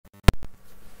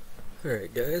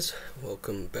Alright guys,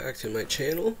 welcome back to my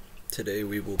channel. Today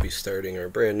we will be starting our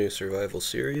brand new survival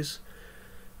series.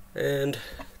 And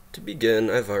to begin,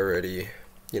 I've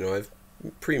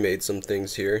pre-made some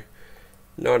things here.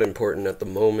 Not important at the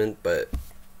moment, but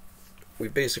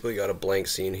we've basically got a blank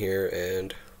scene here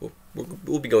and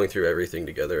we'll be going through everything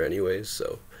together anyways.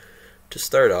 So to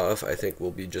start off, I think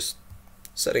we'll be just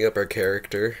setting up our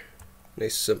character.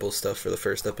 Nice simple stuff for the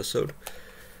first episode.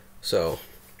 So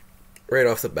right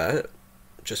off the bat,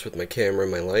 just with my camera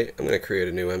and my light, I'm going to create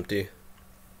a new empty.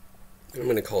 I'm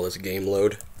going to call this game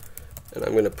load, and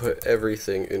I'm going to put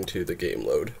everything into the game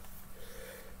load.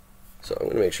 So I'm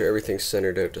going to make sure everything's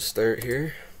centered out to start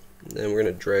here, and then we're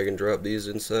going to drag and drop these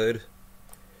inside.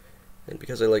 And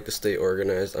because I like to stay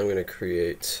organized, I'm going to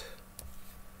create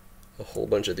a whole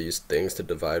bunch of these things to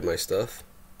divide my stuff.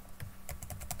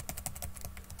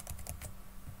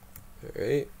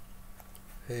 Alright,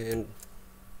 and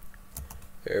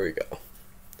there we go.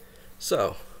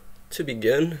 So, to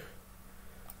begin,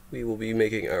 we will be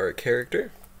making our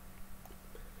character.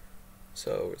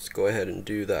 So let's go ahead and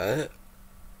do that.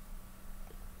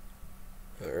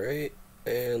 Alright,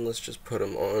 and let's just put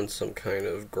him on some kind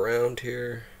of ground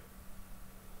here.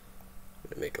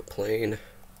 I'm going to make a plane.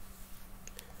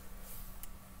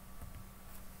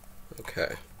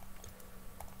 Okay,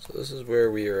 so this is where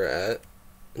we are at,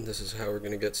 and this is how we're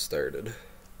going to get started.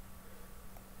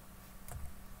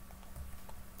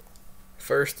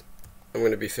 First, I'm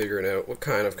going to be figuring out what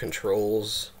kind of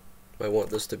controls I want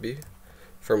this to be.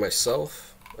 For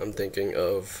myself, I'm thinking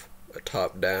of a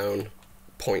top-down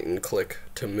point and click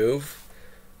to move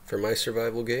for my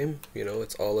survival game. You know,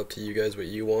 it's all up to you guys what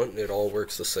you want. It all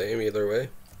works the same either way.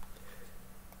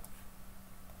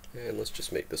 And let's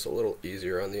just make this a little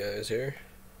easier on the eyes here.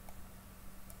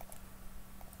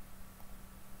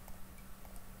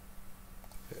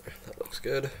 There, that looks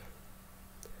good.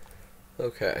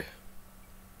 Okay.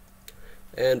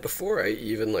 And before I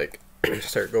even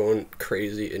start going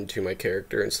crazy into my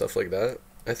character and stuff like that,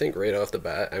 I think right off the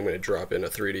bat I'm going to drop in a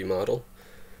 3D model,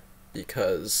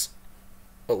 because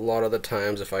a lot of the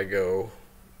times if I go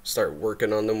start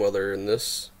working on them while they're in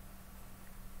this,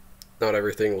 not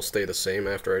everything will stay the same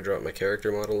after I drop my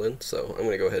character model in, so I'm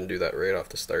going to go ahead and do that right off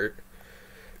the start.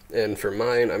 And for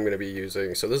mine, I'm going to be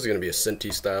using, so this is going to be a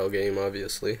Cinti style game,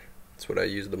 obviously. That's what I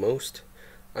use the most.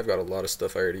 I've got a lot of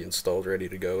stuff already installed ready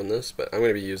to go in this, but I'm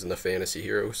going to be using the Fantasy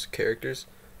Heroes characters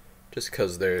just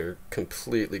because they're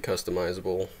completely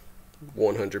customizable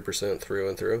 100% through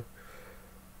and through.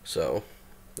 So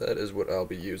that is what I'll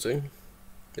be using.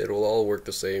 It will all work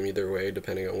the same either way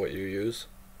depending on what you use.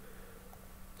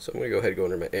 So I'm going to go ahead and go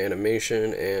under my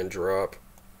animation and drop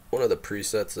one of the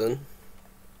presets in.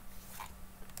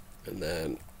 And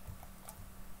then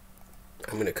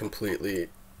I'm going to completely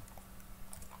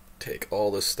take all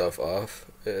this stuff off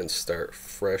and start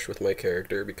fresh with my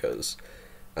character, because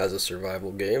as a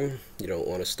survival game you don't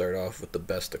want to start off with the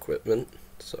best equipment.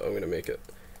 So I'm going to make it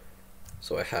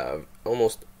so I have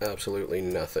almost absolutely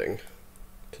nothing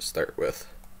to start with.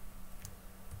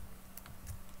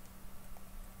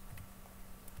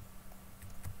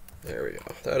 There we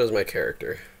go. That is my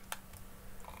character.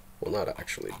 Well, not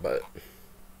actually, but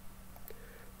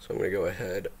so I'm going to go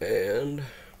ahead and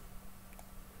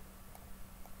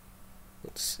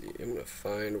let's see, I'm going to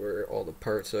find where all the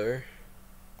parts are.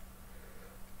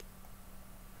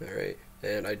 Alright,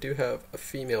 and I do have a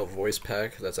female voice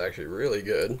pack that's actually really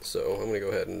good, so I'm going to go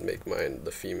ahead and make mine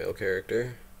the female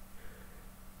character.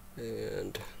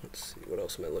 And let's see, what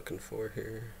else am I looking for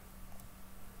here?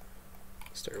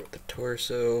 Start with the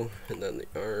torso, and then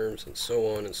the arms, and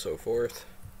so on and so forth.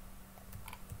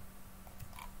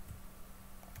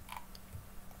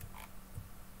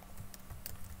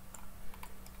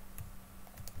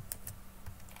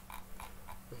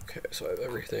 Okay, so I have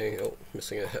everything. Oh,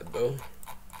 missing a head though.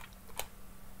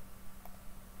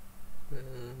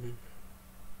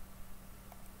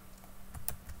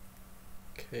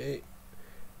 Okay,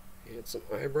 and some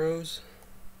eyebrows.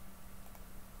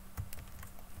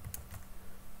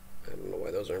 I don't know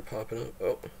why those aren't popping up.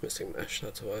 Oh, missing mesh,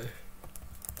 that's why.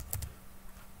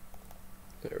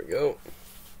 There we go.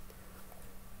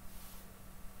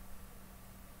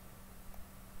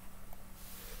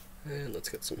 And let's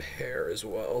get some hair as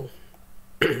well.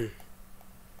 Okay,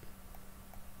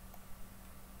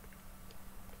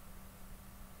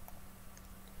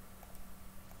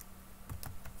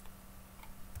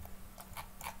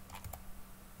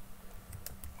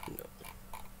 no.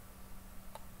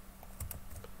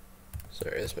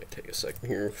 Sorry, this might take a second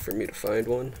here for me to find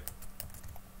one.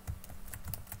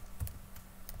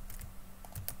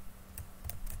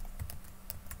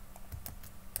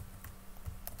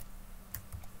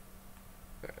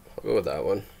 I'll go with that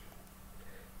one.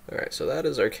 Alright, so that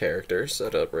is our character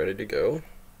set up, ready to go.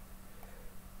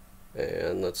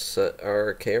 And let's set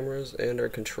our cameras and our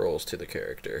controls to the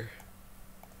character.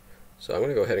 So I'm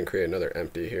going to go ahead and create another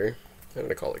empty here. I'm going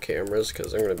to call it cameras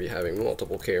because I'm going to be having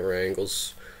multiple camera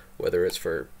angles, whether it's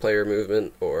for player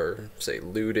movement or, say,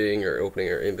 looting or opening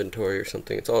our inventory or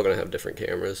something. It's all going to have different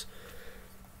cameras.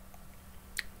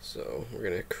 So we're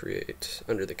going to create,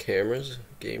 under the cameras,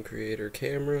 game creator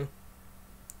camera,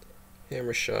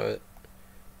 camera shot,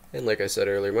 and like I said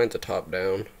earlier, mine's a top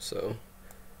down, so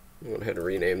I'm going to go ahead and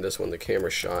rename this one the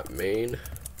camera shot main.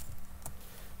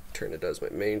 Turn it as my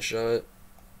main shot,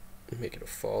 make it a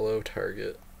follow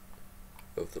target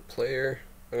of the player.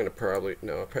 I'm going to probably,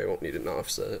 no, I probably won't need an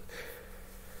offset.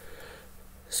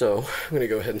 So I'm going to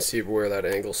go ahead and see where that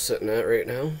angle's sitting at right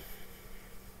now.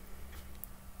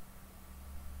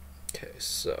 Okay,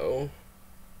 so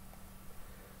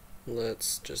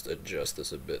let's just adjust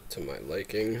this a bit to my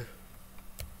liking.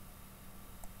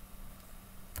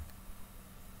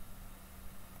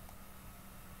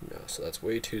 No, so that's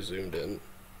way too zoomed in.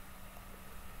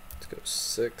 Let's go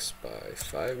 6 by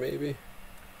 5 maybe.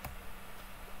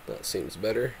 That seems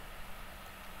better.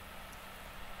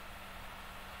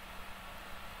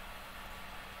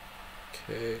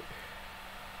 Okay.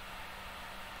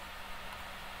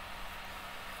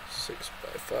 6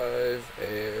 by 5,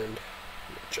 and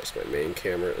adjust my main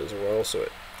camera as well so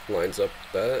it lines up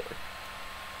with that.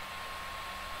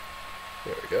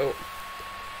 There we go.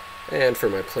 And for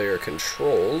my player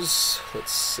controls,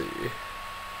 let's see.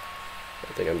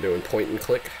 I think I'm doing point and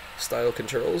click style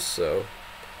controls, so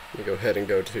let me go ahead and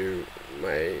go to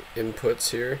my inputs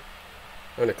here.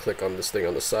 I'm going to click on this thing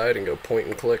on the side and go point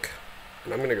and click,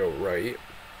 and I'm going to go right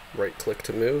click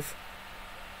to move.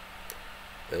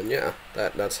 And yeah,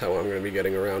 that's how I'm going to be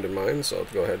getting around in mine, so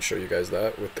I'll go ahead and show you guys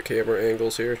that with the camera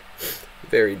angles here.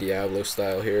 Very Diablo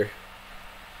style here.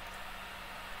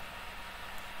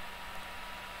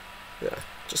 Yeah,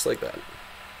 just like that.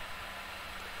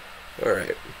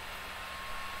 Alright.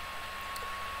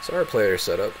 So our player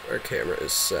setup, our camera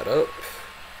is set up.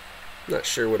 Not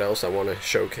sure what else I want to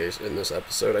showcase in this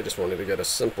episode. I just wanted to get a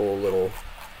simple little,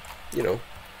 you know,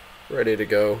 ready to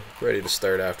go, ready to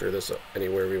start after this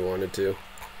anywhere we wanted to.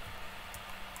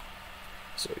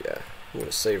 So yeah, I'm going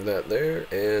to save that there,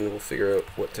 and we'll figure out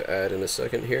what to add in a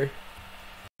second here.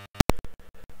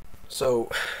 So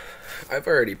I've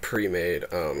already pre-made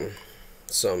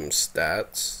some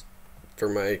stats for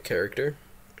my character.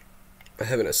 I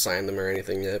haven't assigned them or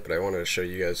anything yet, but I wanted to show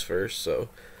you guys first. So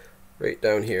right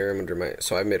down here, I'm under my,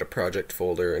 so I've made a project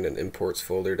folder and an imports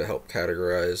folder to help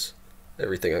categorize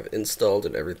everything I've installed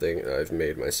and everything I've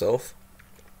made myself.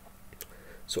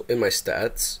 So in my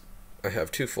stats, I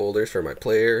have two folders for my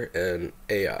player and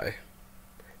AI.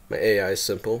 My AI is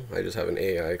simple. I just have an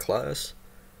AI class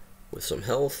with some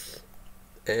health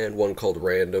and one called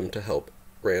random to help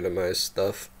randomize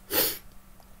stuff.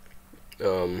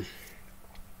 For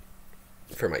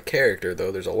my character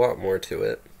though, there's a lot more to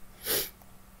it.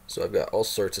 So I've got all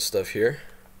sorts of stuff here.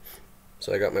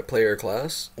 So I got my player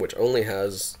class, which only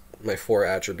has my 4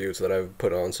 attributes that I've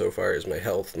put on so far is my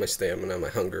health, my stamina, my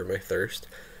hunger, my thirst.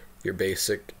 Your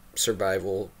basic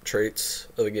survival traits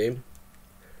of the game.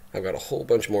 I've got a whole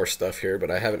bunch more stuff here, but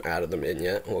I haven't added them in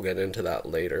yet. We'll get into that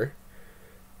later.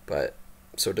 But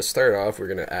so to start off, we're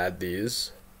going to add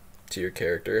these to your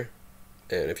character.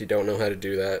 And if you don't know how to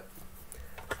do that,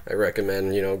 I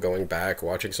recommend, you know, going back,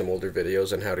 watching some older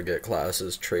videos on how to get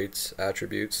classes, traits,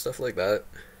 attributes, stuff like that.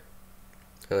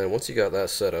 And then once you got that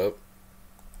set up,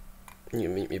 you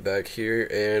meet me back here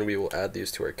and we will add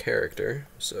these to our character.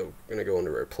 So we're going to go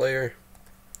into our player.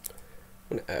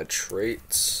 I'm going to add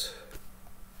traits.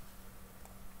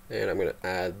 And I'm going to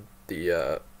add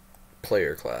the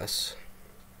player class.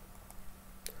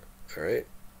 Alright.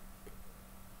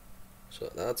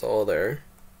 So that's all there.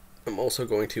 I'm also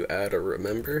going to add a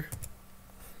remember.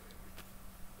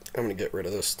 I'm going to get rid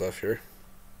of this stuff here.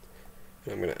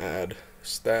 And I'm going to add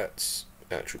stats,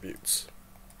 attributes.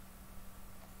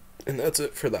 And that's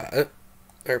it for that.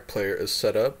 Our player is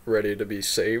set up, ready to be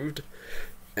saved.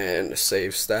 And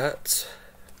save stats.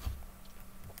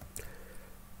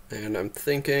 And I'm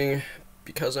thinking,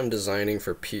 because I'm designing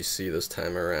for PC this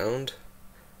time around,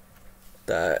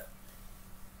 that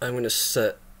I'm going to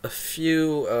set a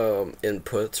few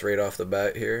inputs right off the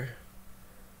bat here.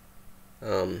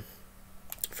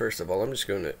 First of all, I'm just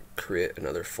going to create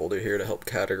another folder here to help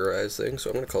categorize things. So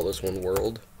I'm going to call this one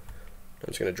world. I'm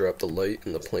just going to drop the light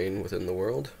and the plane within the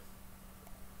world.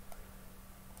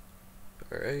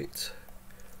 Alright.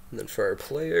 And then for our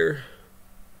player,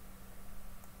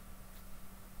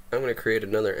 I'm going to create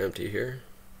another empty here.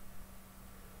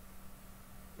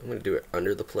 I'm going to do it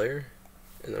under the player,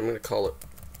 and I'm going to call it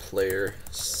player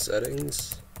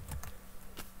settings.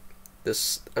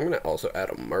 I'm going to also add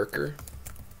a marker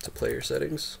to player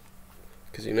settings,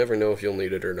 because you never know if you'll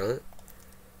need it or not.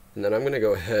 And then I'm going to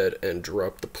go ahead and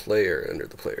drop the player under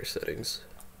the player settings.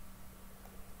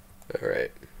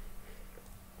 Alright.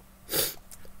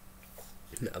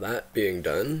 Now that being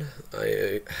done,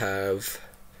 I have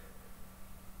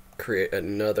create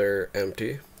another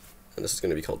empty, and this is going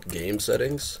to be called game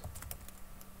settings.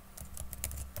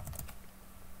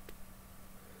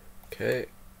 Okay,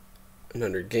 and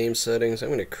under game settings I'm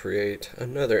going to create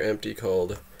another empty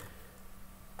called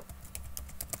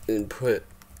input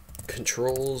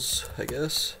controls, I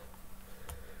guess.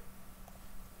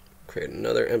 Create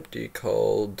another empty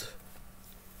called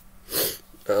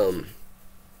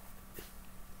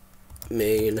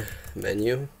main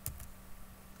menu.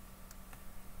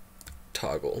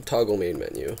 Toggle main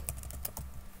menu.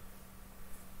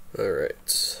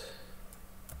 Alright.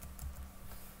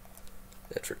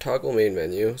 And for toggle main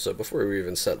menu, so before we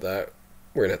even set that,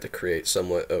 we're gonna have to create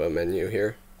somewhat of a menu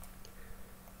here.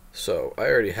 So I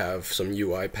already have some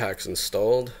UI packs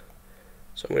installed,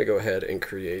 so I'm gonna go ahead and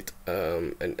create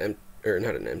a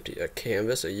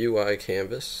canvas, a UI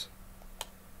canvas.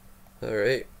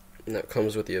 Alright, and that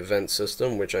comes with the event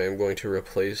system, which I am going to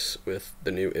replace with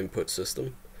the new input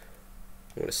system.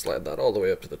 I'm going to slide that all the way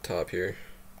up to the top here,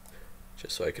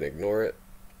 just so I can ignore it.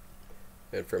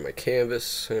 And for my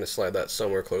canvas, I'm going to slide that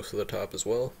somewhere close to the top as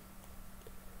well.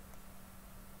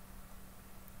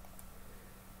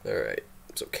 Alright,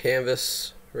 so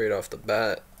canvas, right off the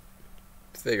bat,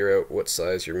 figure out what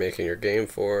size you're making your game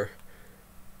for,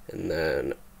 and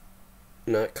then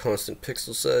not constant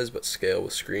pixel size, but scale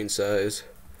with screen size,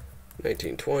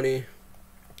 1920,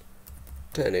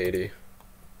 1080,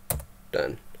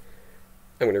 done.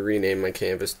 I'm going to rename my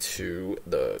canvas to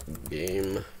the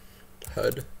game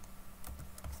HUD.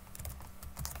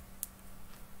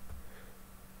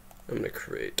 I'm going to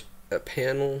create a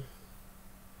panel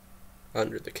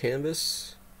under the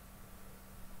canvas.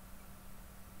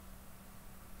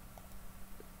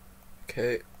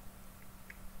 Okay.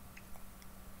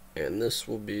 And this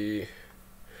will be,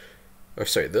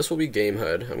 this will be game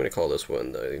HUD. I'm going to call this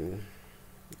one, I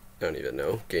don't even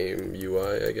know, game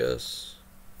UI, I guess.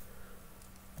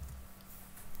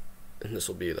 And this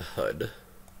will be the HUD,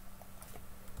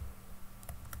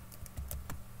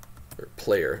 or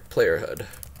player HUD.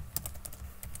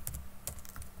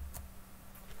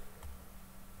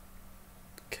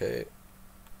 Okay,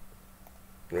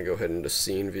 I'm gonna go ahead into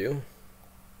scene view.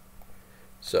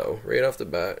 So right off the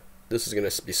bat, this is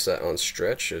gonna be set on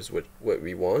stretch, is what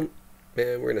we want,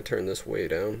 and we're gonna turn this way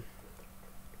down.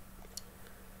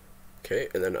 Okay,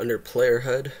 and then under player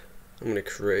HUD, I'm gonna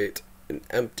create an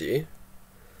empty.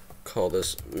 Call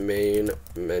this main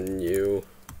menu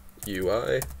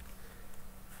UI,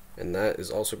 and that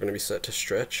is also going to be set to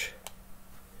stretch.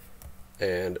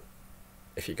 And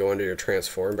if you go under your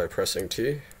transform by pressing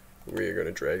T, we're going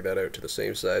to drag that out to the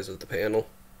same size as the panel.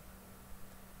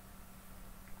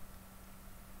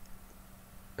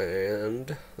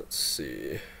 And let's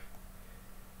see,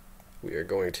 we are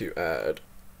going to add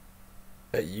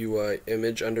a UI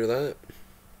image under that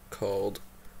called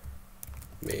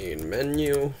main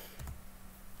menu.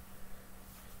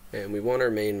 And we want our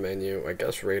main menu, I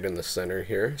guess, right in the center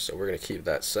here, so we're going to keep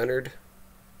that centered.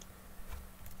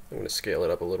 I'm going to scale it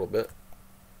up a little bit.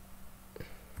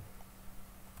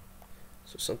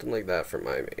 So something like that for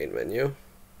my main menu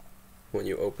when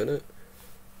you open it.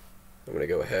 I'm going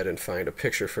to go ahead and find a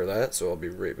picture for that, so I'll be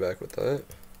right back with that.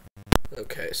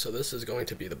 Okay, so this is going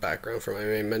to be the background for my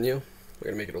main menu.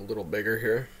 We're going to make it a little bigger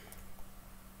here.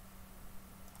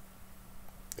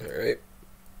 Alright,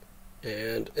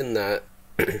 and in that,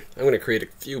 I'm going to create a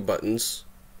few buttons,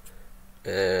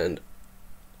 and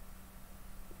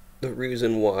the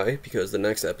reason why, because the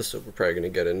next episode we're probably going to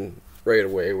get in right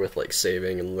away with like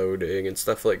saving and loading and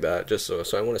stuff like that, just so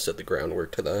I want to set the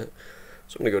groundwork to that.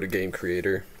 So I'm going to go to Game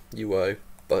Creator, UI,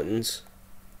 Buttons,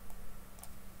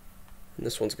 and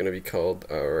this one's going to be called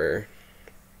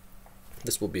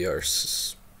this will be our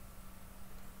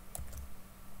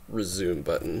resume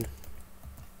button.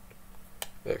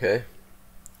 Okay,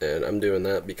 and I'm doing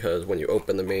that because when you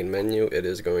open the main menu, it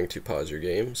is going to pause your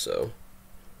game, so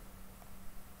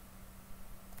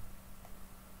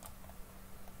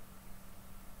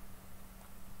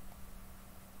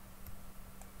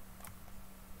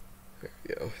there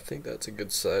we go. I think that's a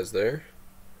good size there.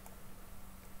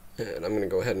 And I'm going to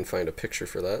go ahead and find a picture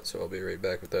for that, so I'll be right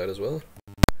back with that as well.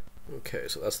 Okay,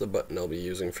 so that's the button I'll be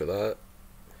using for that.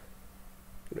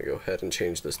 I'm going to go ahead and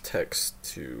change this text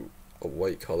to a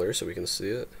white color so we can see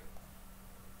it.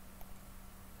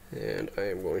 And I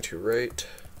am going to write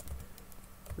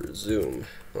resume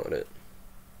on it.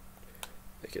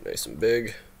 Make it nice and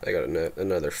big. I got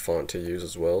another font to use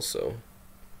as well, so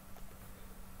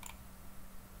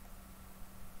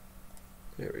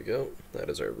there we go. That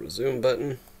is our resume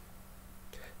button.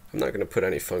 I'm not going to put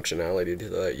any functionality to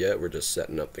that yet. We're just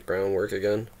setting up the groundwork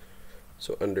again.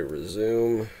 So under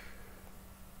resume,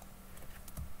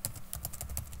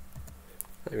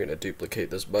 I'm going to duplicate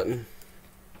this button.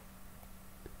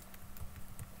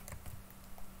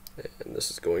 And this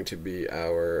is going to be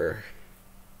our,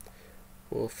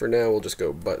 well, for now we'll just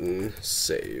go button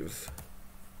save.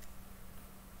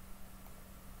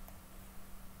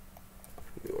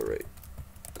 We will write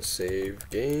the save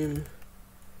game.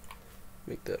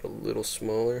 Make that a little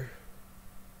smaller.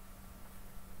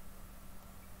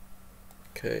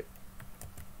 Okay.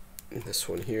 And this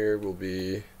one here will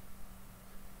be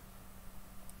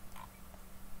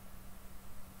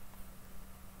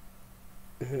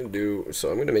I'm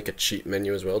going to make a cheat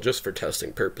menu as well, just for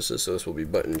testing purposes, so this will be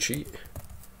button cheat.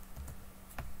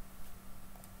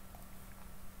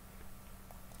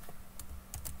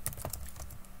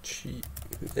 Cheat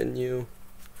menu.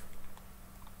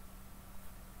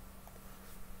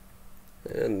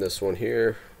 And this one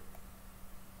here,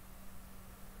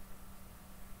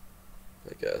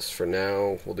 I guess for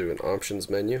now we'll do an options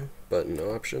menu, button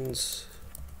options.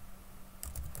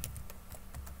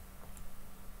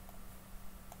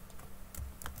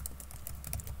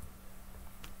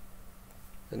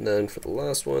 And then for the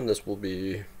last one, this will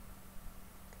be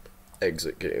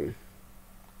exit game.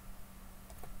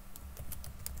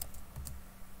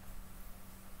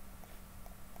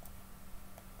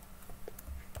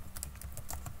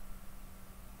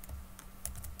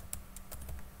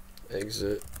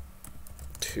 Exit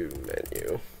to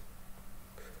menu,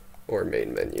 or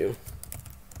main menu.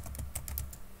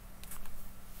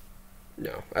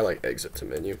 No, I like exit to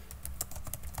menu.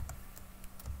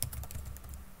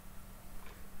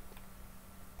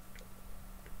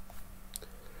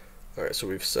 Alright, so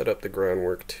we've set up the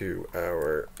groundwork to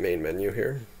our main menu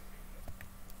here.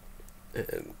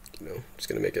 And, just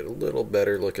going to make it a little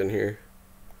better looking here.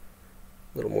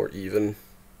 A little more even.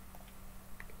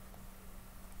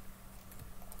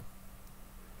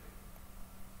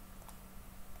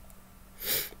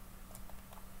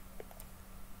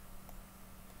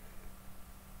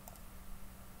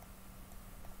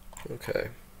 Okay.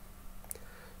 So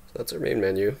that's our main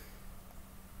menu.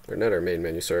 Or not our main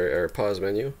menu, sorry, our pause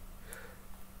menu.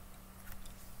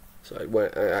 So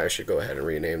I should go ahead and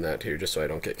rename that too, just so I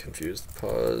don't get confused.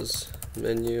 Pause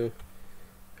menu,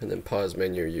 and then pause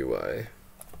menu UI.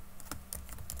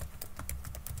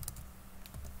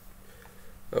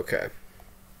 Okay.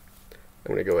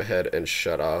 I'm going to go ahead and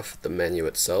shut off the menu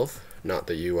itself, not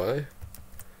the UI.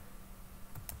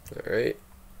 Alright.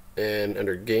 And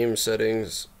under game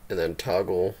settings, and then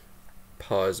toggle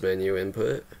pause menu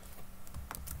input.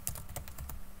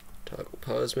 Toggle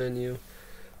pause menu.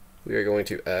 We are going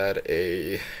to add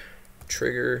a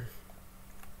trigger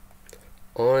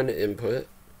on input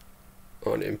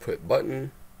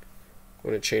button. I'm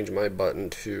going to change my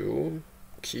button to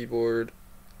keyboard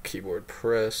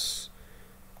press,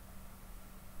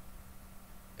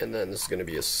 and then this is going to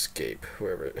be escape,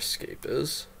 wherever escape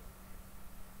is.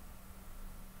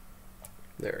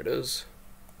 There it is.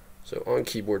 So on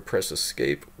keyboard press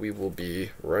escape, we will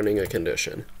be running a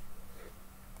condition.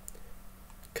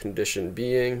 Condition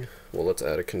being, well, let's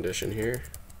add a condition here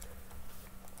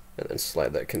and then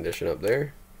slide that condition up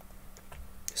there.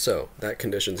 So that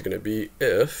condition is going to be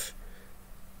if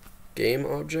game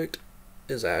object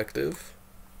is active,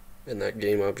 and that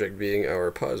game object being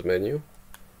our pause menu.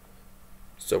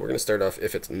 So we're going to start off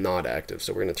if it's not active,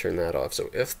 so we're going to turn that off. So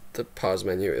if the pause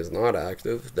menu is not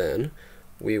active, then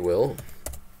we will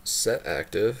set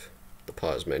active the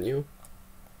pause menu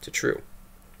to true.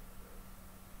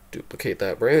 Duplicate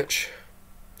that branch.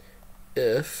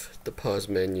 If the pause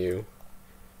menu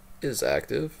is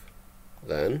active,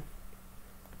 then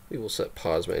we will set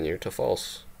pause menu to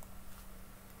false.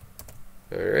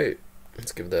 Alright,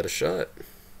 let's give that a shot.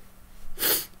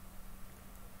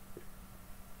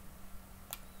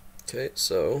 Okay,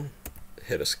 so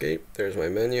hit escape. There's my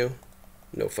menu.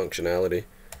 No functionality.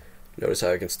 Notice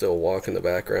how I can still walk in the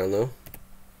background though.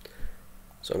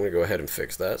 So I'm going to go ahead and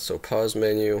fix that. So pause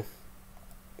menu.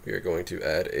 We are going to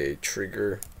add a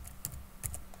trigger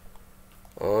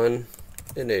on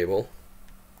enable.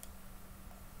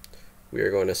 We are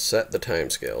going to set the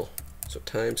timescale. So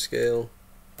timescale,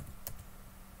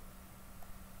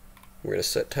 we're going to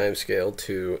set timescale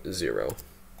to 0.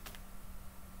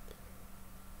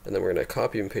 And then we're going to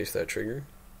copy and paste that trigger.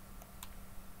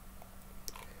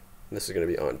 This is going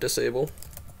to be on disable.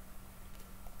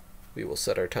 We will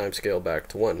set our timescale back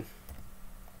to 1.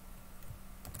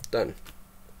 Done.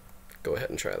 Go ahead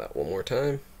and try that one more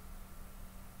time.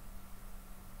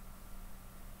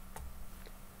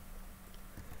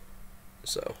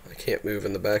 So I can't move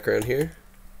in the background here,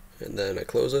 and then I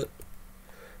close it.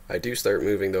 I do start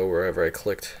moving though wherever I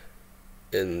clicked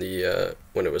in the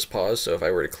when it was paused. So if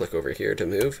I were to click over here to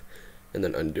move and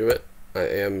then undo it, I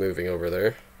am moving over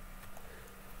there.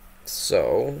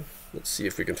 So let's see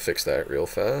if we can fix that real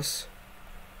fast.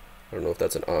 I don't know if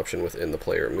that's an option within the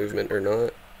player movement or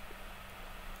not.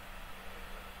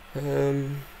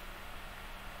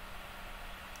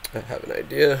 I have an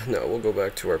idea. No, we'll go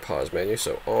back to our pause menu.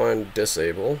 So on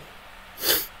disable,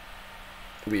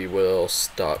 we will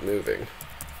stop moving.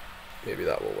 Maybe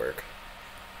that will work.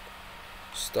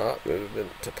 Stop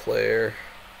movement to player.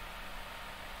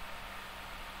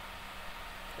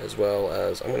 As well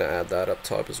as, I'm going to add that up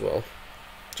top as well,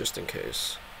 just in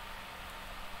case.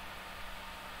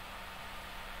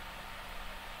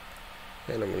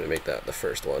 And I'm going to make that the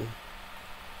first one.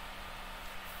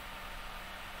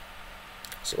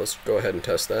 So let's go ahead and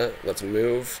test that. Let's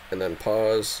move, and then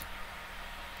pause,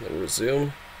 and then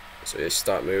resume. So you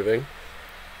stop moving.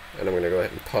 And I'm going to go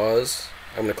ahead and pause.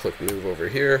 I'm going to click move over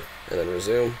here, and then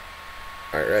resume.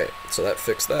 Alright, so that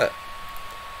fixed that.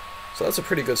 So that's a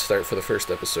pretty good start for the first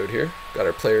episode here. Got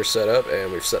our players set up,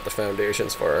 and we've set the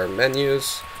foundations for our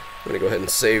menus. I'm going to go ahead and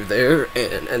save there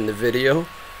and end the video.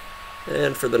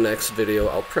 And for the next video,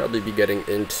 I'll probably be getting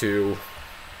into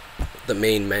the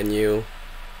main menu,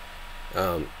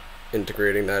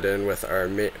 integrating that in with our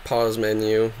pause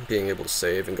menu, being able to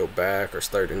save and go back or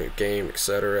start a new game,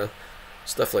 etc.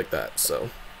 Stuff like that. So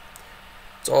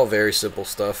it's all very simple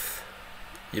stuff.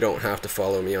 You don't have to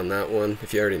follow me on that one.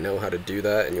 If you already know how to do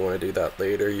that and you want to do that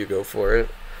later, you go for it.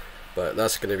 But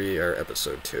that's going to be our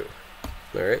episode 2.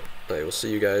 Alright, I will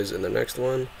see you guys in the next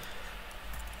one.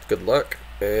 Good luck,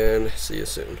 and see you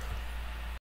soon.